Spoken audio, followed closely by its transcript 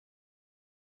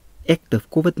Active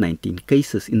COVID-19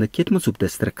 cases in the Keetmanshoop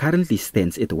district currently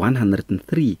stands at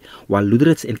 103, while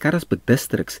Lüderitz and Kharas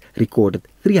districts recorded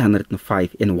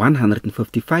 305 and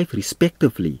 155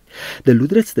 respectively. The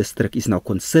Lüderitz district is now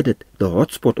considered the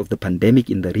hotspot of the pandemic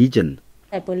in the region.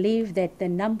 I believe that the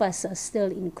numbers are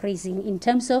still increasing in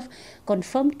terms of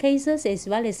confirmed cases as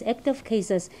well as active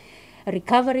cases,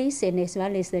 recoveries, and as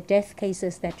well as the death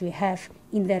cases that we have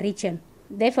in the region.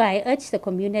 Therefore, I urge the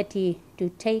community to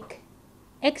take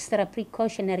extra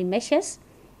precautionary measures,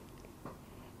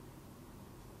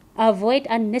 avoid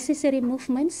unnecessary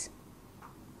movements,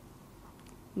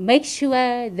 make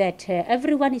sure that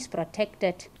everyone is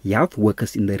protected. Health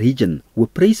workers in the region were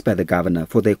praised by the governor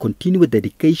for their continued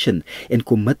dedication and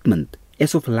commitment.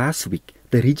 As of last week,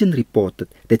 the region reported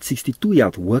that 62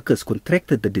 health workers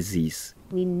contracted the disease.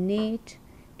 We need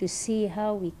to see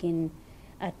how we can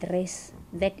address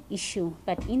that issue,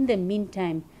 but in the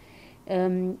meantime,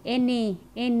 any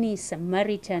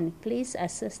Samaritan, please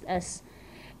assist us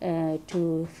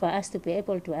for us to be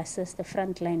able to assist the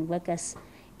frontline workers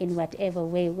in whatever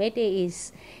way, whether it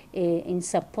is in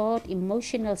support,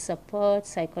 emotional support,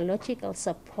 psychological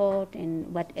support,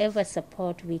 and whatever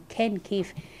support we can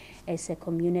give as a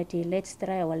community. Let's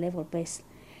try our level best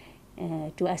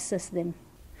to assist them.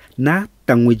 Na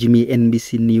Tangwijimi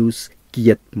NBC News,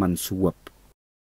 Keetmanshoop.